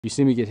You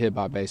see me get hit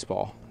by a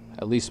baseball,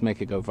 at least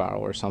make it go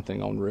viral or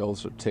something on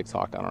Reels or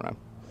TikTok, I don't know.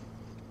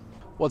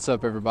 What's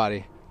up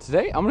everybody?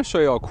 Today I'm going to show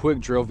you a quick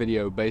drill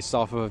video based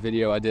off of a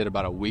video I did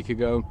about a week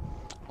ago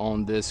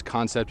on this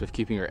concept of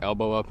keeping your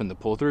elbow up in the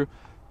pull through.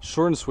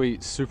 Short and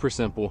sweet, super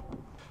simple.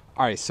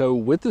 Alright, so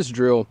with this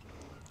drill,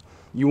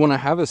 you want to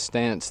have a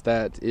stance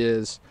that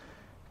is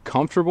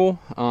comfortable.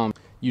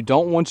 You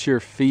don't want your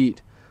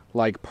feet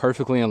like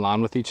perfectly in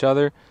line with each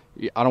other.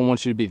 I don't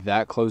want you to be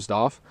that closed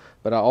off,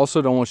 but I also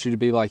don't want you to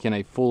be like in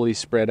a fully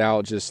spread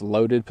out, just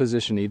loaded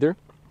position either.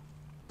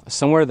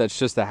 Somewhere that's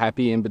just a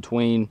happy in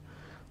between,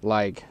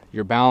 like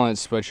you're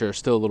balanced, but you're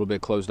still a little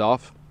bit closed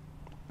off.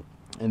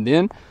 And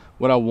then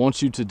what I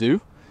want you to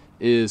do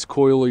is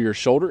coil your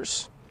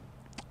shoulders.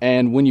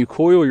 And when you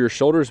coil your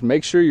shoulders,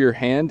 make sure your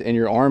hand and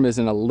your arm is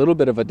in a little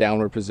bit of a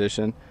downward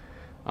position.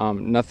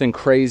 Nothing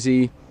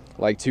crazy,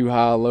 like too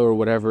high, low, or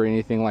whatever,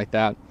 anything like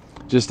that.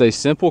 Just a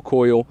simple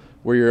coil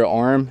where your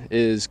arm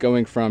is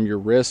going from your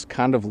wrist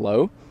kind of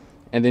low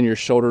and then your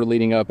shoulder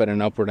leading up at an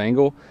upward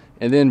angle.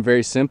 And then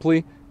very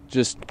simply,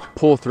 just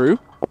pull through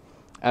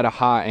at a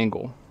high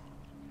angle.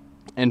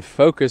 And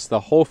focus, the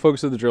whole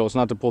focus of the drill is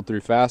not to pull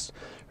through fast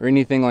or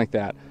anything like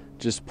that.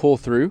 Just pull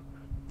through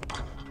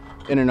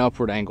in an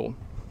upward angle.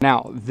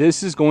 Now,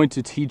 this is going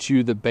to teach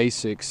you the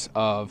basics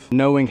of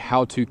knowing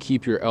how to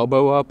keep your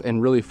elbow up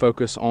and really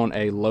focus on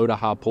a low to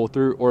high pull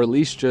through, or at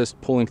least just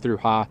pulling through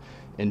high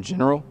in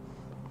general.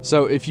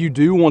 So if you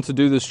do want to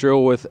do this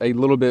drill with a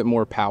little bit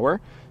more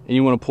power and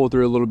you want to pull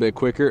through a little bit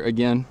quicker,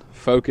 again,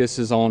 focus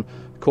is on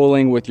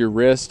coiling with your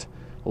wrist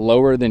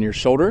lower than your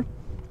shoulder.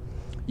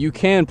 You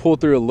can pull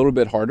through a little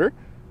bit harder,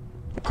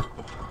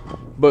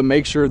 but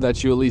make sure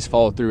that you at least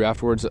follow through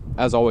afterwards,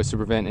 as always, to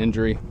prevent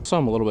injury. So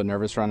I'm a little bit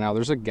nervous right now.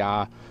 There's a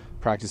guy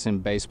practicing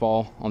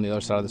baseball on the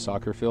other side of the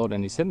soccer field,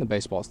 and he's hitting the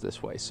baseballs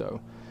this way. So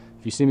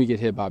if you see me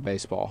get hit by a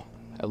baseball,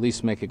 at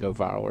least make it go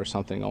viral or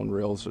something on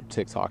Reels or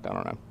TikTok, I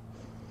don't know.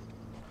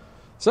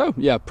 So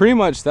yeah, pretty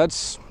much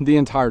that's the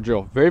entire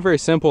drill. Very, very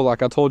simple,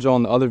 like I told you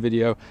on the other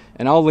video,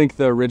 and I'll link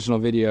the original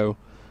video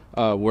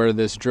where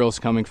this drill is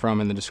coming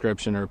from in the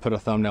description, or put a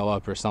thumbnail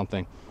up or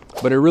something.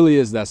 But it really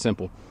is that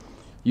simple.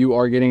 You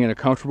are getting in a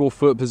comfortable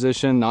foot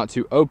position, not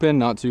too open,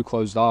 not too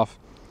closed off.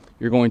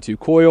 You're going to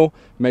coil,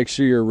 make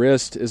sure your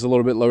wrist is a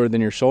little bit lower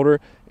than your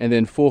shoulder, and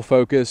then full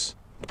focus,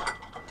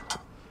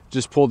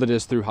 just pull the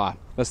disc through high.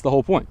 That's the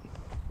whole point.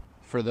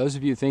 For those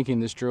of you thinking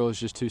this drill is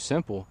just too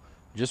simple,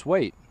 just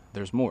wait,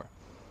 there's more.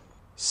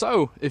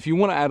 So if you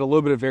want to add a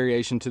little bit of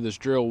variation to this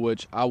drill,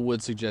 which I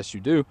would suggest you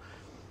do,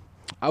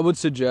 I would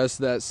suggest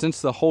that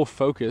since the whole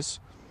focus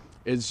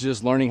is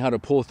just learning how to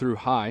pull through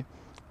high,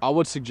 I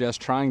would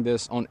suggest trying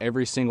this on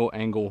every single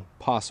angle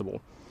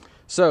possible.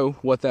 So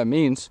what that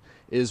means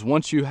is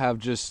once you have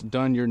just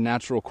done your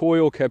natural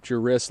coil, kept your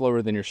wrist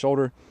lower than your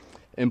shoulder,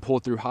 and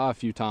pulled through high a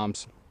few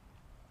times,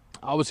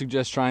 I would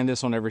suggest trying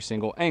this on every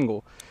single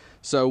angle.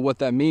 So what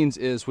that means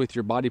is with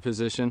your body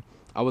position,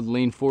 I would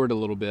lean forward a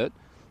little bit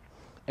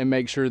and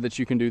make sure that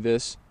you can do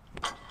this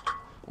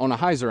on a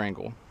hyzer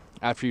angle.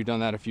 After you've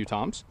done that a few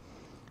times,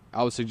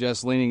 I would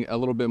suggest leaning a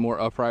little bit more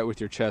upright with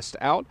your chest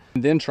out,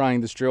 and then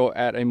trying this drill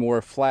at a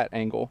more flat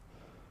angle.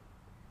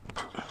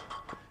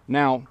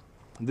 Now,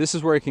 this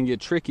is where it can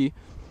get tricky,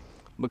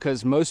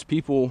 because most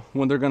people,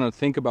 when they're going to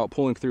think about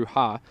pulling through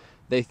high,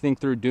 they think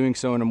through doing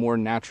so in a more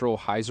natural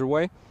hyzer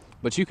way.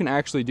 But you can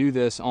actually do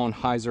this on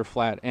hyzer,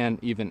 flat, and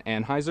even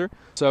anhyzer.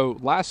 So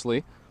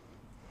lastly,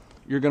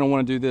 you're going to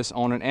want to do this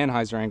on an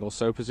anhyzer angle.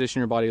 So position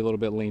your body a little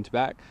bit leaned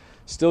back,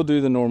 still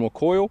do the normal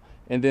coil,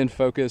 and then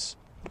focus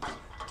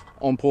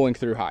on pulling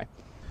through high.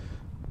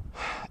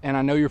 And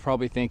I know you're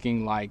probably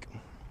thinking like,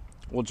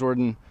 well,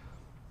 Jordan,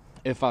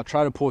 if I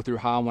try to pull through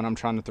high when I'm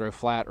trying to throw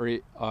flat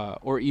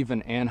or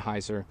even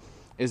anhyzer,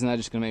 isn't that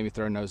just going to make me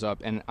throw nose up?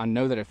 And I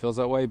know that it feels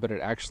that way, but it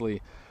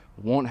actually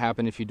won't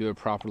happen if you do it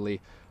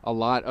properly. A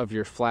lot of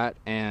your flat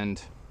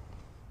and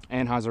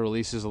anhyzer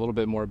release is a little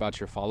bit more about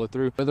your follow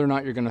through. Whether or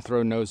not you're going to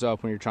throw nose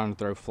up when you're trying to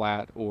throw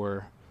flat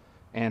or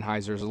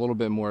anhyzer is a little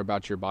bit more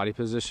about your body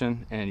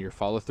position and your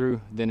follow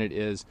through than it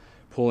is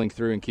pulling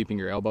through and keeping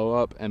your elbow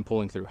up and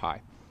pulling through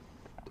high.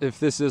 If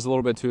this is a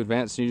little bit too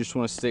advanced and you just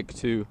want to stick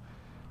to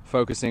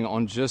focusing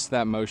on just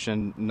that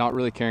motion, not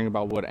really caring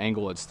about what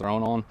angle it's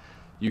thrown on,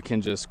 you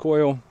can just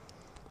coil,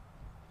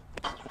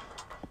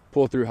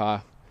 pull through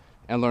high,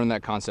 and learn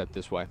that concept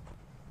this way.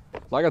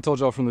 Like I told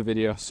y'all from the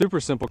video, super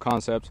simple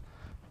concept.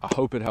 I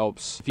hope it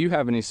helps. If you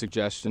have any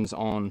suggestions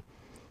on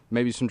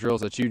maybe some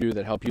drills that you do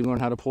that help you learn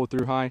how to pull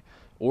through high,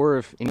 or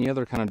if any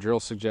other kind of drill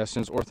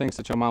suggestions or things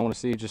that y'all might want to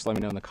see, just let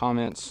me know in the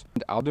comments.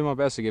 I'll do my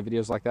best to get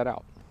videos like that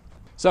out.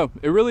 So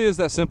it really is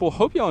that simple.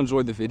 Hope y'all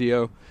enjoyed the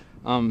video.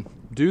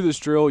 Do this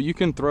drill. You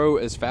can throw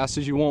as fast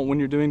as you want when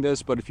you're doing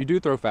this, but if you do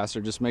throw faster,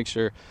 just make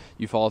sure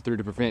you follow through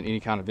to prevent any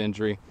kind of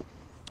injury.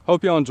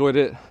 Hope y'all enjoyed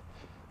it.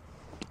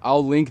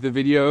 I'll link the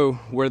video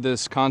where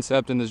this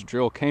concept and this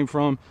drill came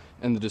from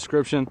in the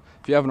description.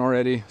 If you haven't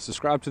already,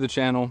 subscribe to the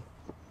channel.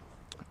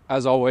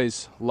 As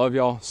always, love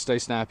y'all, stay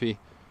snappy.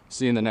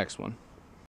 See you in the next one.